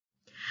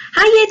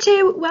Hi Year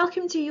 2,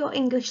 welcome to your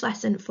English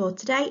lesson for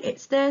today.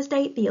 It's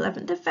Thursday the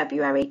 11th of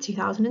February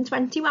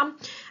 2021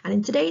 and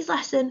in today's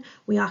lesson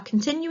we are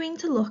continuing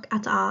to look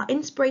at our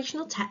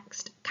inspirational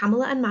text,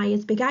 Camilla and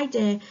Maya's Big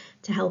Idea,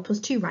 to help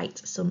us to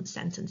write some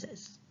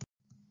sentences.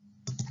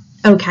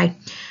 Okay,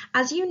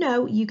 as you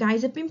know, you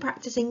guys have been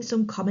practicing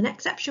some common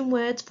exception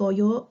words for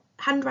your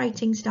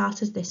handwriting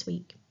starters this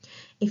week.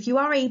 If you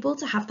are able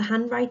to have the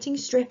handwriting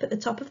strip at the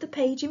top of the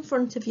page in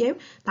front of you,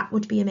 that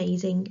would be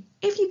amazing.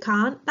 If you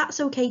can't,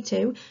 that's okay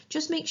too.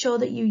 Just make sure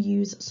that you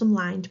use some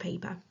lined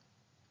paper.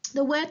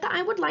 The word that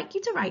I would like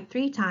you to write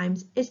 3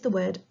 times is the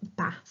word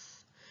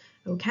bath.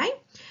 Okay,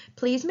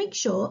 please make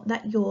sure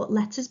that your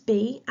letters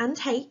B and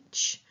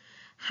H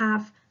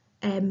have,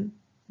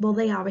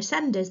 they are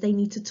ascenders. They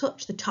need to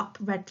touch the top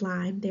red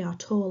line. They are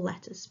tall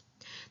letters.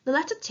 The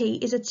letter T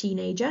is a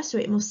teenager, so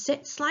it must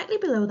sit slightly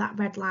below that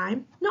red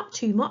line, not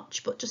too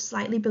much, but just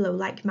slightly below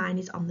like mine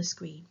is on the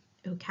screen.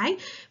 Okay,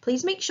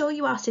 please make sure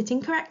you are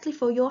sitting correctly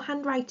for your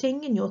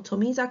handwriting and your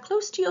tummies are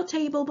close to your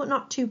table but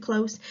not too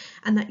close,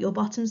 and that your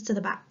bottoms to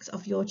the backs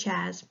of your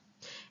chairs.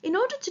 In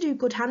order to do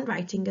good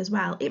handwriting as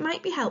well, it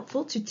might be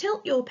helpful to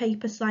tilt your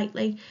paper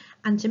slightly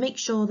and to make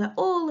sure that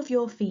all of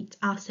your feet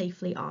are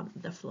safely on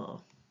the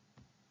floor.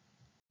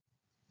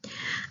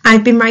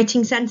 I've been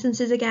writing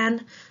sentences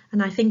again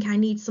and I think I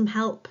need some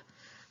help.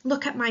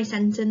 Look at my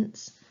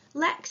sentence.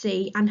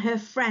 Lexi and her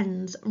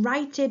friends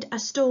writed a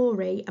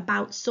story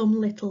about some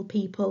little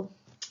people.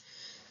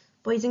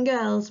 Boys and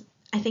girls,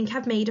 I think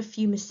I've made a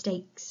few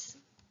mistakes.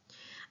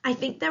 I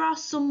think there are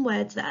some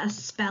words that are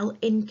spelled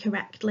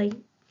incorrectly.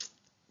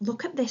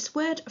 Look at this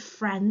word,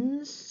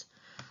 friends.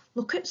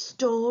 Look at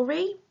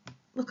story.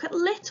 Look at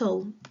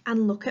little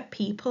and look at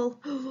people.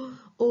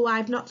 Oh,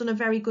 I've not done a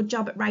very good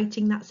job at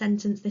writing that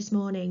sentence this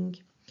morning.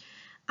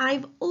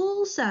 I've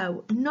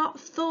also not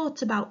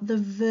thought about the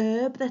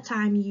verb that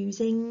I'm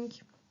using.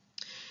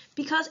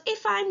 Because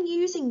if I'm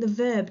using the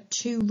verb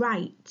to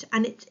write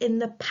and it's in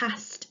the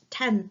past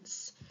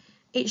tense,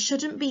 it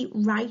shouldn't be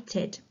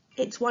righted.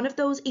 It's one of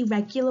those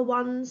irregular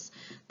ones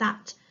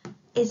that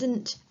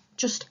isn't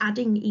just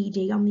adding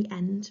ed on the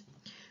end.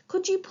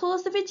 Could you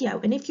pause the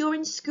video, and if you're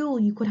in school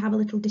you could have a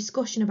little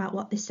discussion about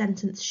what this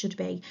sentence should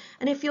be,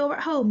 and if you're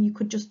at home you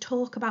could just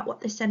talk about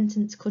what this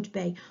sentence could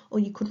be, or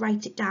you could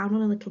write it down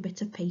on a little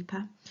bit of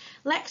paper.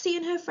 Lexi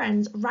and her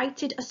friends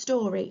writed a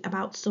story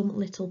about some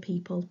little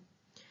people.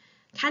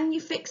 Can you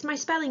fix my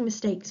spelling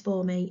mistakes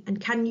for me, and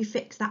can you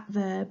fix that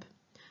verb?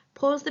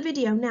 Pause the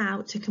video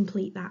now to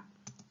complete that.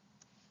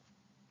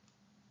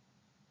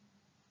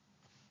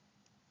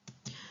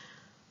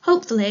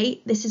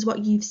 Hopefully this is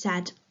what you've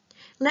said.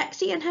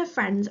 Lexi and her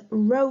friends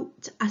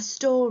wrote a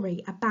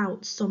story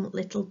about some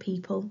little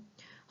people.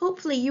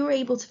 Hopefully you were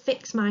able to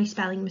fix my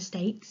spelling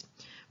mistakes.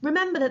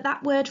 Remember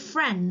that word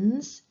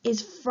friends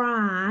is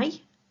fry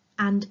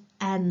and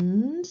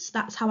ends.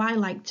 That's how I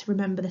like to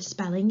remember the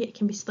spelling. It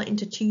can be split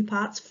into 2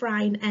 parts,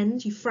 fry and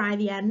end. You fry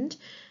the end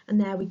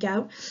and there we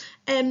go.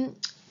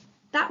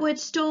 That word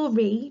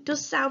story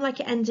does sound like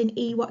it ends in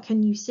E, what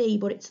can you see,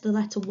 but it's the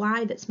letter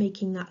Y that's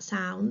making that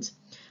sound.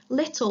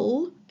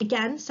 Little,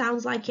 again,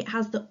 sounds like it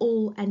has the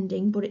ul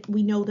ending, but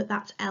we know that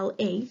that's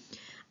LE.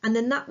 And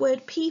then that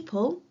word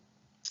people,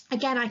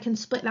 again, I can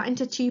split that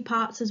into 2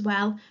 parts as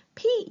well,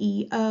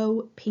 P-E-O-P-L-E.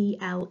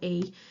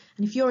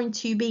 And if you're in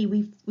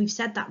 2B, we've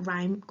said that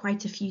rhyme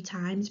quite a few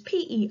times,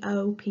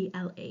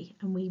 P-E-O-P-L-E,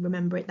 and we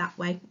remember it that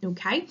way,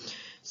 okay?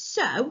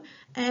 So,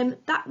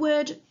 that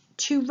word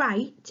to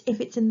write,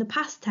 if it's in the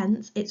past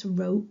tense, it's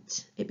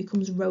wrote. It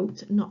becomes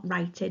wrote, not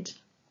righted.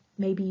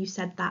 Maybe you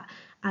said that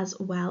as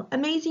well.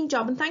 Amazing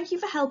job, and thank you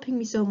for helping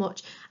me so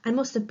much. I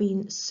must have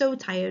been so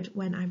tired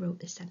when I wrote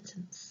this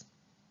sentence.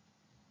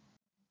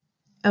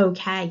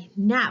 Okay,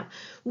 now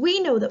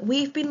we know that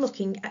we've been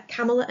looking at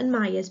Camilla and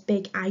Maya's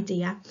Big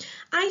Idea.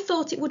 I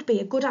thought it would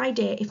be a good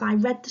idea if I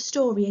read the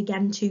story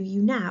again to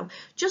you now,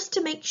 just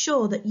to make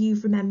sure that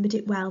you've remembered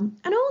it well,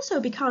 and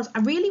also because I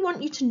really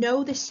want you to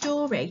know this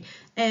story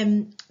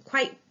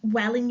quite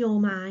well in your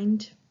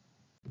mind.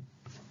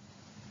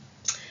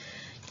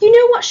 You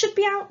know what should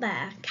be out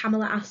there?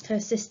 Camilla asked her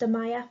sister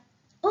Maya.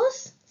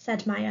 Us,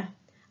 said Maya.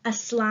 A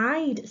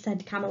slide,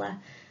 said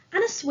Camilla.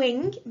 And a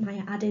swing,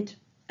 Maya added.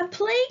 A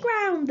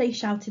playground, they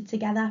shouted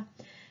together.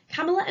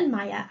 Camilla and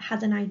Maya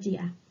had an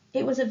idea.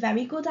 It was a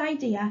very good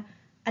idea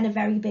and a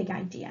very big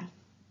idea.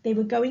 They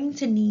were going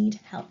to need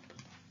help.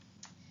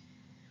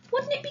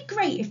 Wouldn't it be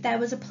great if there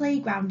was a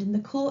playground in the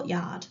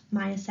courtyard?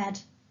 Maya said.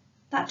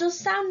 That does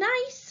sound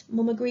nice,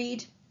 Mum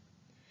agreed.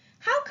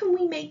 How can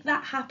we make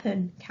that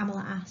happen?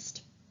 Camilla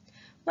asked.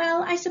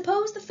 Well, I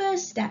suppose the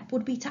first step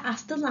would be to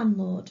ask the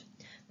landlord,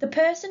 the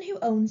person who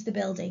owns the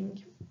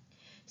building.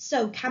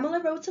 So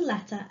Camilla wrote a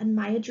letter and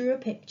Maya drew a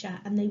picture,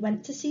 and they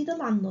went to see the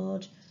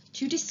landlord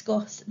to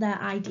discuss their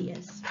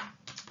ideas.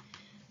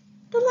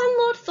 The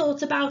landlord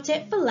thought about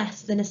it for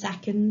less than a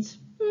second.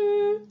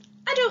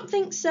 I don't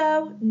think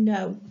so,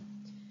 no.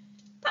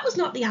 That was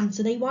not the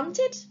answer they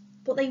wanted,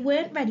 but they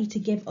weren't ready to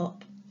give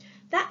up.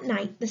 That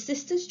night, the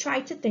sisters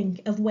tried to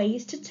think of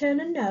ways to turn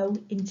a no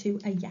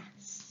into a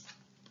yes.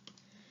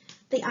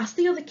 They asked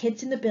the other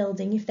kids in the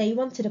building if they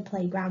wanted a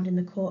playground in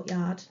the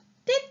courtyard.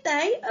 Did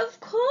they? Of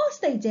course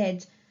they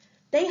did.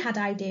 They had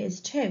ideas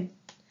too.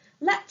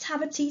 Let's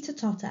have a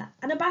teeter-totter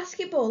and a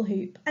basketball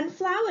hoop and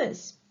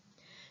flowers.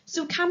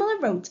 So Camilla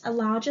wrote a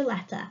larger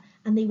letter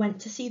and they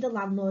went to see the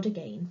landlord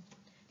again.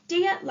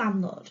 Dear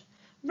landlord,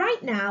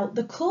 right now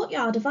the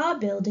courtyard of our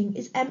building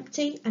is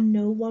empty and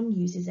no one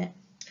uses it.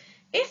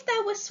 If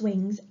there were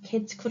swings,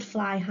 kids could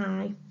fly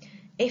high.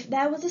 If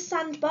there was a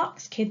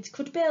sandbox, kids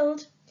could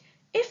build.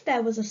 If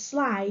there was a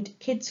slide,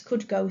 kids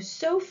could go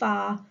so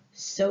far,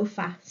 so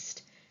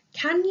fast.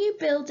 Can you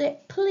build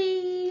it,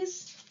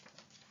 please?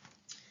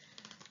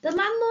 The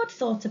landlord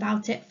thought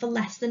about it for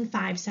less than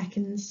 5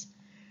 seconds.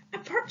 A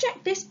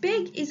project this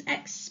big is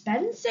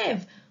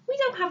expensive. We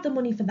don't have the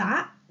money for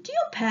that. Do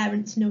your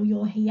parents know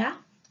you're here?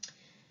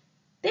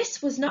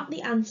 This was not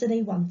the answer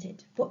they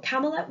wanted, but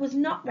Camilla was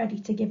not ready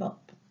to give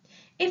up.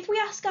 If we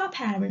ask our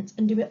parents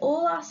and do it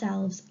all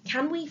ourselves,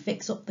 can we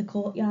fix up the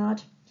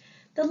courtyard?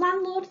 The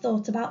landlord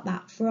thought about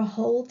that for a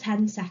whole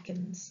 10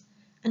 seconds,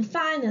 and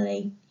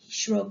finally he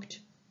shrugged.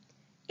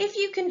 If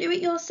you can do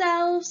it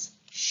yourselves,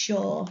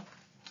 sure.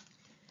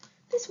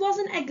 This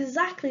wasn't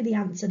exactly the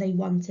answer they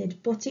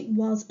wanted, but it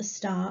was a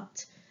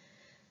start.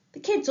 The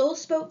kids all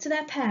spoke to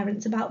their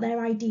parents about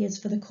their ideas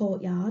for the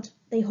courtyard.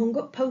 They hung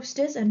up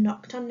posters and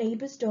knocked on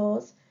neighbours'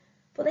 doors,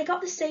 but they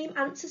got the same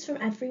answers from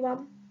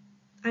everyone.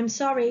 I'm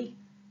sorry.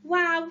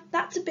 Wow,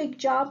 that's a big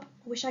job.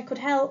 I wish I could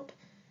help.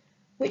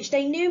 Which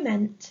they knew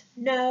meant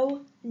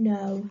no,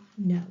 no,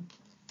 no.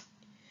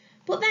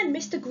 But then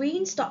Mr.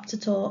 Green stopped to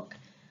talk.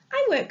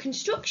 I work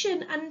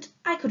construction and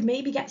I could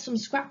maybe get some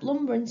scrap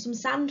lumber and some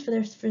sand for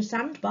a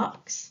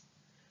sandbox.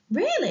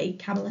 Really?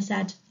 Camilla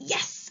said.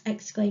 Yes,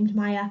 exclaimed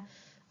Maya.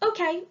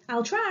 OK,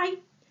 I'll try.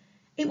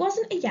 It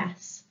wasn't a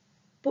yes,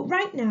 but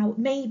right now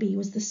maybe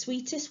was the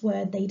sweetest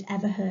word they'd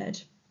ever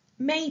heard.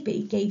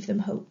 Maybe gave them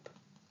hope.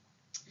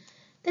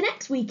 The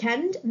next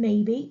weekend,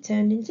 maybe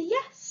turned into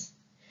yes.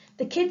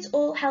 The kids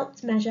all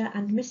helped measure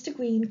and Mr.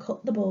 Green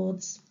cut the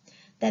boards.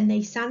 Then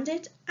they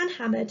sanded and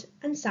hammered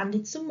and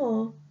sanded some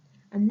more.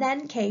 And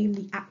then came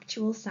the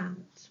actual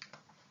sand.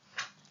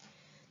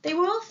 They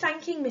were all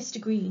thanking Mr.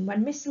 Green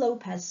when Miss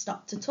Lopez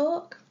stopped to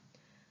talk.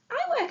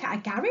 I work at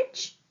a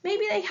garage.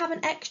 Maybe they have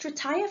an extra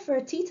tyre for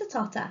a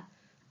teeter-totter.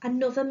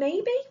 Another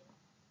maybe?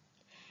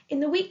 In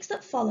the weeks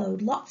that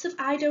followed, lots of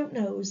I don't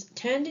knows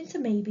turned into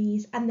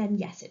maybes and then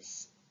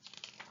yeses.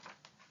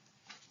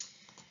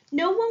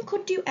 No one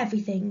could do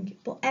everything,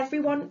 but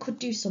everyone could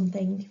do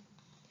something.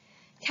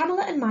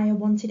 Camilla and Maya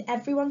wanted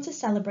everyone to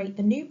celebrate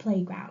the new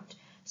playground,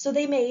 so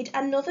they made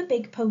another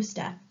big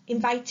poster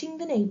inviting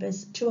the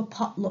neighbours to a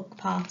potluck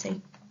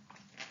party.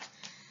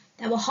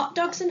 There were hot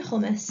dogs and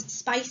hummus,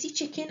 spicy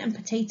chicken and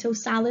potato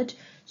salad,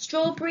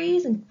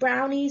 strawberries and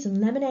brownies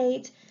and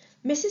lemonade.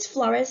 Mrs.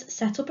 Flores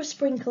set up a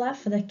sprinkler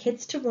for the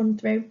kids to run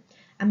through,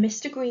 and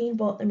Mr. Green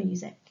bought the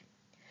music.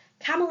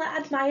 Camilla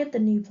admired the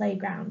new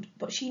playground,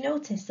 but she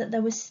noticed that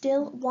there was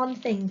still one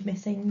thing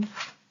missing.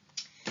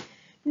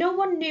 No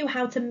one knew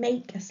how to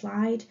make a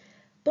slide,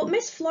 but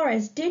Miss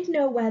Flores did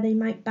know where they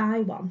might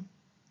buy one.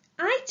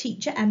 I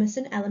teach at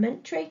Emerson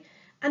Elementary,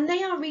 and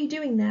they are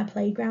redoing their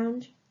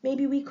playground.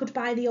 Maybe we could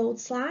buy the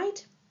old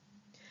slide?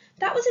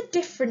 That was a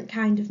different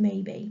kind of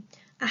maybe,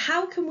 a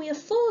how can we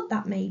afford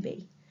that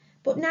maybe?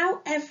 But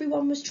now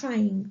everyone was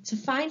trying to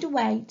find a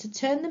way to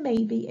turn the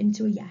maybe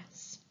into a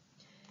yes.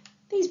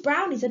 These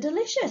brownies are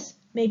delicious.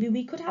 Maybe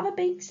we could have a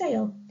bake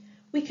sale.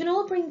 We can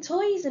all bring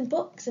toys and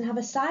books and have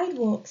a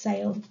sidewalk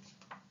sale.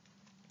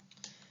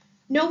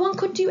 No one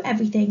could do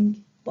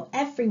everything, but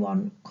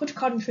everyone could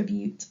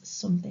contribute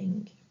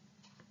something.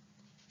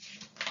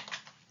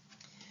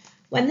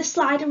 When the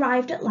slide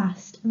arrived at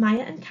last,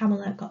 Maya and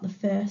Camilla got the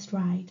first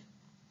ride.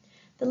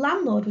 The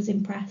landlord was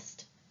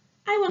impressed.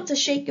 I want to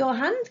shake your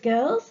hand,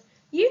 girls.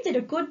 You did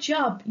a good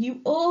job.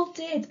 You all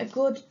did a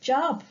good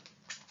job.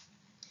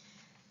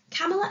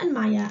 Camilla and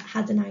Maya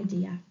had an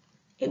idea.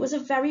 It was a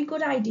very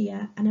good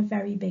idea and a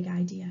very big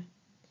idea.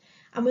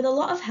 And with a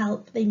lot of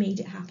help, they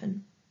made it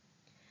happen.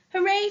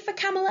 Hooray for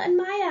Camilla and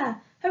Maya!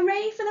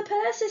 Hooray for the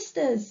Purr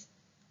sisters!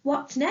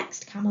 What's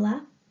next,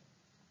 Camilla?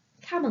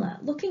 Camilla,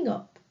 looking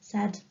up,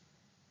 said,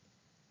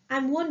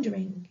 I'm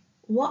wondering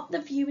what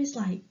the view is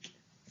like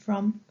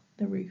from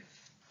the roof.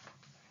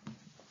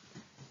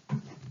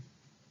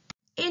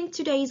 In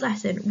today's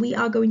lesson, we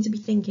are going to be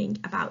thinking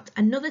about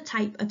another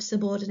type of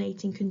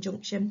subordinating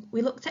conjunction.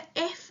 We looked at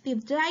if the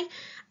other day,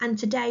 and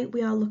today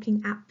we are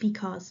looking at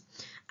because.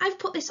 I've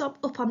put this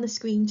up on the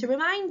screen to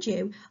remind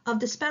you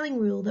of the spelling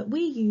rule that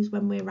we use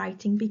when we're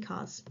writing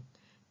because.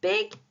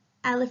 Big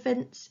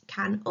elephants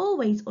can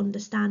always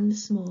understand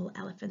small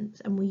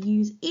elephants, and we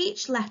use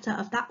each letter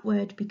of that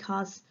word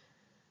because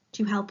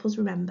to help us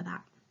remember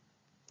that.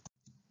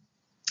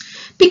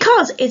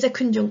 Because is a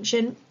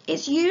conjunction.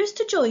 It's used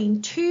to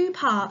join two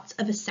parts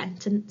of a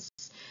sentence,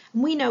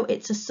 and we know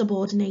it's a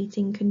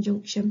subordinating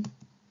conjunction.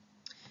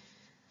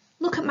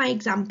 Look at my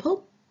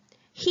example.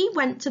 He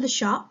went to the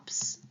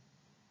shops.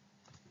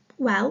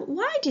 Well,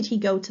 why did he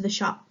go to the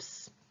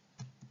shops?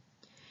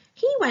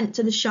 He went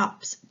to the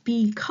shops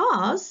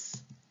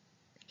because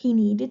he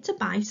needed to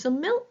buy some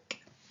milk.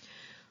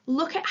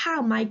 Look at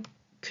how my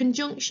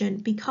conjunction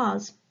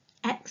because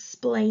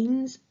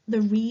explains the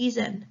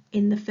reason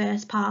in the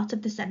first part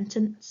of the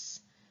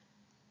sentence.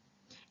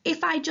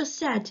 If I just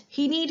said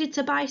he needed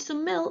to buy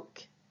some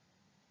milk,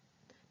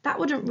 that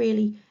wouldn't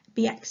really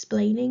be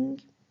explaining.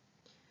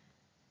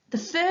 The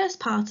first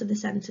part of the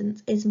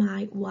sentence is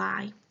my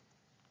why.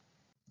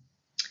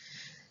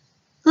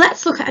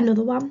 Let's look at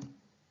another one.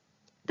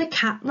 The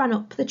cat ran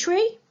up the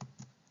tree.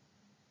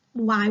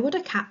 Why would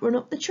a cat run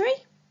up the tree?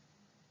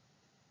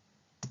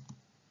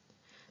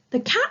 The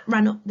cat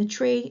ran up the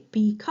tree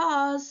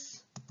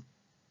because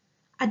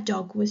a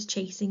dog was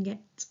chasing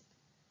it.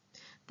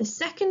 The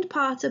second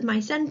part of my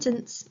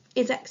sentence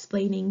is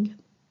explaining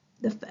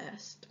the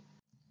first.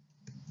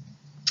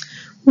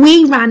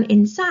 We ran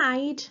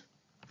inside.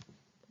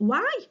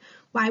 Why?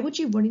 Why would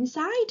you run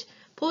inside?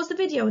 Pause the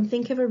video and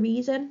think of a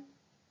reason.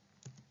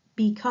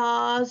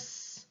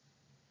 Because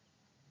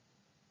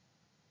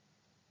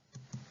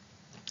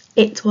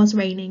it was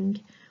raining.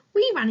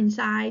 We ran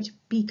inside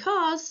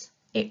because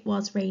it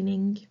was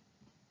raining.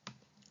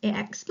 It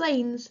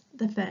explains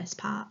the first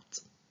part.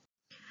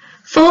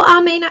 For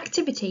our main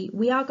activity,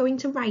 we are going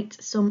to write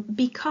some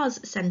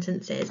because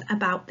sentences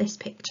about this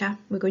picture.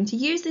 We're going to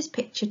use this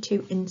picture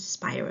to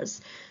inspire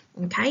us.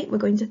 Okay, we're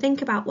going to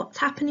think about what's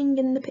happening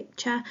in the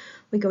picture.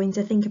 We're going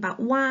to think about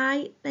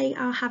why they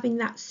are having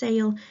that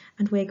sale,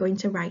 and we're going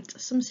to write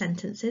some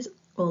sentences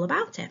all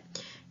about it.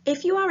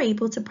 If you are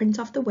able to print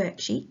off the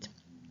worksheet,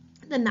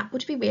 then that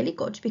would be really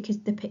good because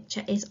the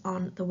picture is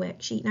on the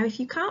worksheet. Now, if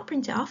you can't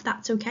print it off,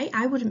 that's okay.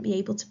 I wouldn't be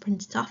able to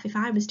print it off if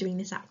I was doing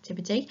this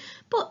activity,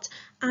 but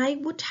I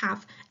would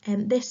have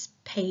this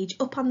page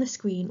up on the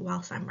screen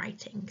whilst I'm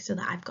writing so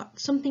that I've got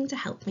something to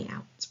help me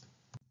out.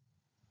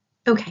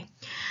 Okay,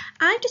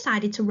 I've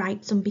decided to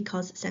write some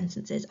because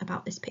sentences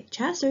about this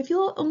picture. So if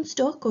you're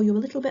unstuck or you're a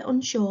little bit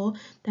unsure,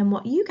 then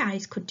what you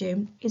guys could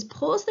do is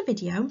pause the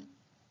video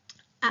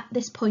at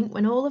this point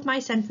when all of my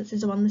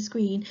sentences are on the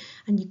screen,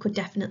 and you could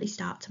definitely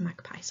start to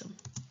magpie some.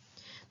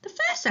 The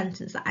first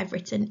sentence that I've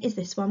written is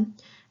this one.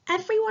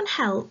 Everyone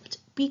helped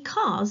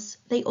because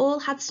they all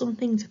had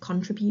something to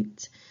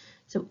contribute.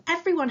 So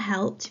everyone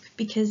helped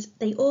because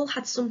they all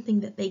had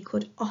something that they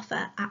could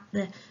offer at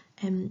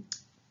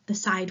the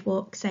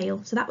sidewalk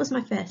sale. So that was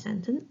my first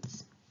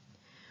sentence.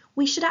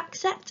 We should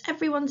accept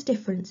everyone's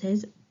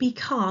differences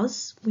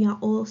because we are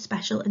all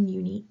special and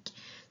unique.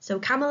 So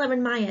Camilla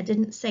and Maya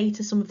didn't say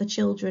to some of the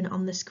children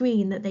on the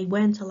screen that they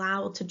weren't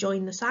allowed to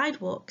join the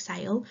sidewalk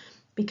sale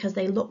because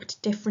they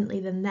looked differently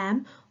than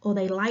them, or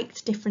they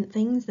liked different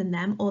things than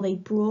them, or they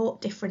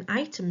brought different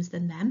items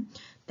than them.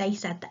 They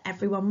said that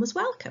everyone was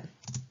welcome.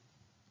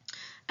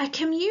 A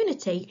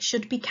community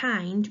should be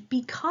kind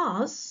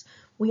because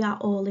we are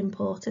all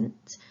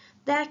important.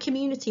 Their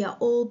community are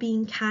all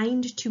being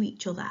kind to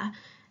each other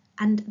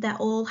and they're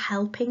all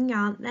helping,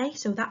 aren't they?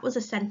 So that was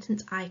a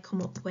sentence I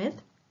come up with.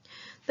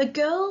 The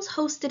girls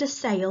hosted a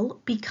sale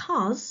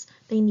because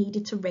they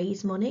needed to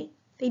raise money.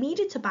 They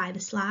needed to buy the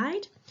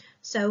slide.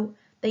 So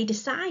they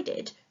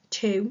decided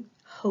to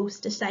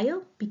host a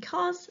sale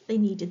because they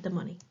needed the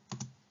money.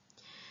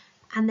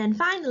 And then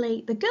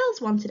finally, the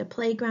girls wanted a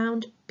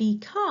playground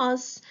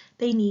because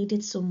they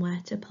needed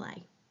somewhere to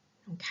play.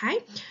 Okay,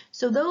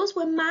 so those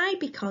were my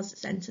because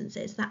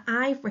sentences that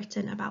I've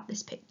written about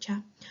this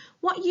picture.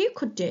 What you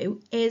could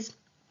do is,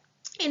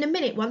 in a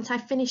minute, once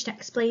I've finished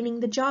explaining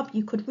the job,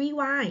 you could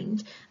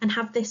rewind and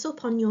have this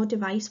up on your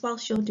device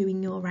whilst you're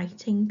doing your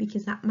writing,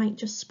 because that might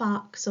just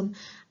spark some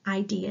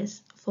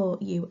ideas for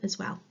you as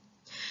well.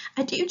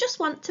 I do just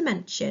want to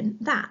mention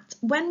that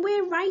when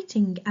we're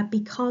writing a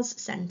because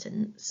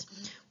sentence,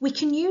 we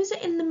can use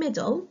it in the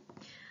middle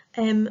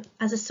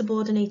as a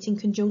subordinating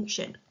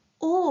conjunction,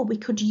 or we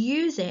could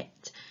use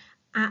it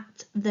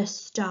at the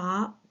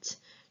start,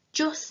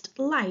 just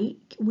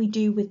like we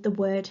do with the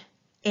word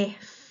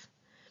if.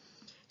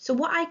 So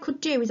what I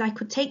could do is I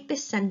could take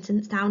this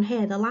sentence down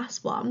here, the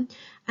last one,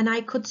 and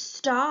I could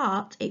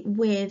start it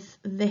with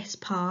this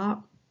part,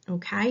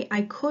 okay?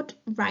 I could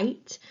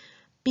write,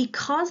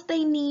 because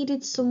they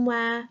needed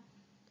somewhere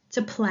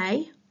to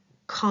play,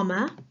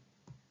 comma,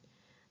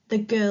 the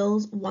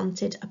girls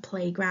wanted a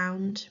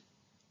playground.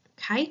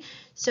 Okay,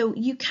 so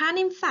you can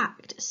in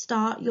fact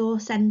start your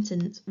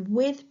sentence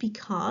with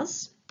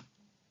because,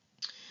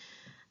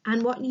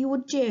 and what you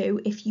would do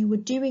if you were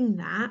doing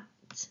that,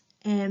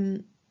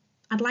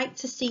 I'd like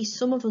to see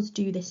some of us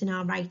do this in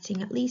our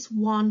writing, at least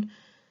one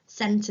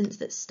sentence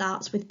that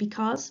starts with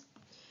because.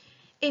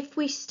 If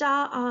we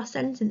start our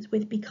sentence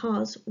with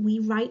because, we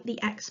write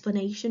the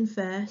explanation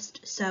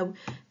first. So,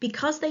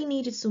 because they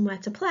needed somewhere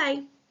to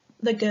play,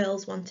 the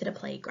girls wanted a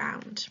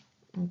playground.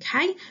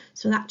 Okay,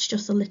 so that's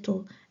just a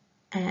little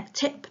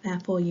tip there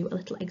for you, a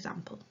little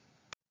example.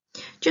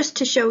 Just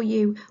to show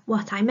you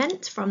what I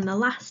meant from the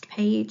last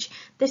page,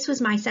 this was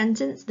my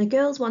sentence. The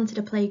girls wanted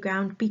a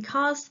playground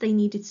because they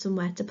needed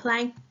somewhere to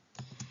play.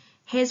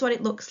 Here's what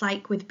it looks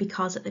like with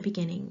because at the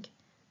beginning.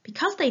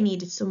 Because they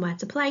needed somewhere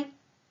to play,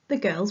 the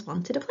girls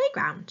wanted a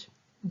playground.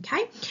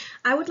 Okay,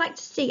 I would like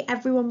to see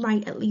everyone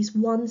write at least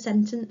one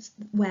sentence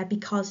where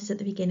because is at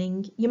the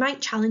beginning. You might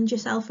challenge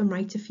yourself and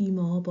write a few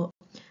more, but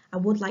I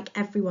would like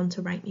everyone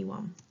to write me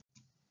one.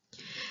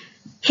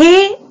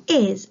 Here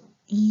is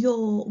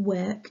your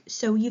work.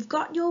 So you've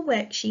got your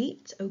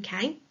worksheet,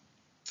 okay?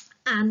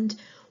 And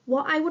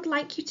what I would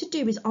like you to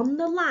do is on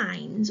the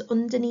lines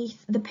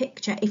underneath the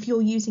picture, if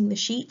you're using the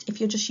sheet, if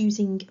you're just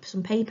using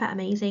some paper,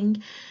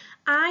 amazing.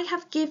 I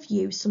have give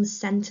you some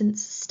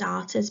sentence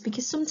starters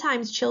because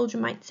sometimes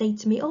children might say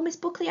to me, oh, Miss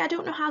Buckley, I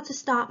don't know how to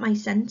start my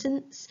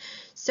sentence.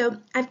 So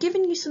I've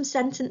given you some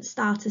sentence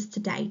starters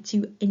today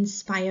to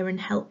inspire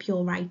and help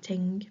your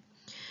writing.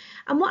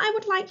 And what I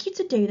would like you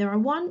to do, there are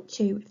 1,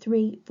 2,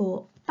 3,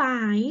 4,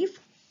 5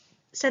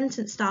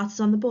 sentence starters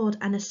on the board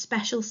and a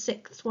special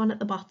 6th one at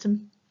the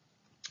bottom.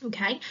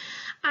 Okay,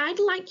 I'd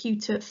like you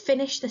to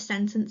finish the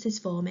sentences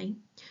for me.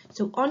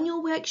 So on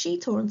your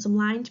worksheet or on some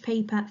lined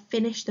paper,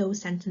 finish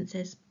those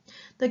sentences.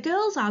 The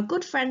girls are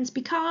good friends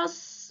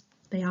because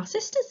they are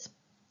sisters.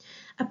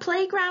 A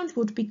playground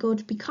would be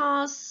good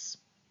because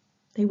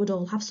they would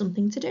all have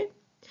something to do.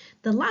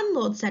 The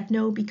landlord said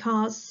no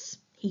because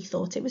he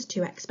thought it was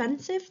too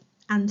expensive,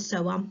 and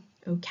so on.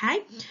 Okay,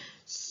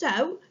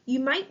 so you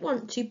might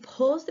want to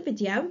pause the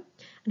video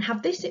and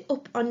have this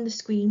up on the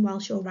screen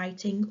whilst you're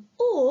writing,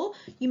 or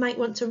you might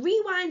want to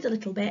rewind a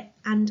little bit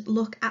and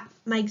look at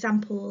my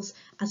examples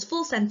as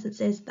full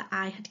sentences that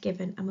I had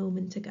given a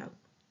moment ago.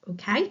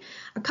 Okay,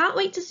 I can't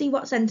wait to see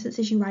what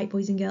sentences you write,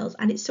 boys and girls,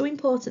 and it's so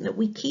important that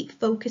we keep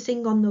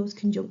focusing on those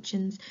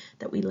conjunctions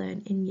that we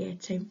learn in year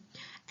 2.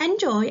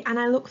 Enjoy, and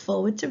I look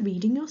forward to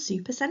reading your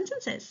super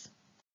sentences.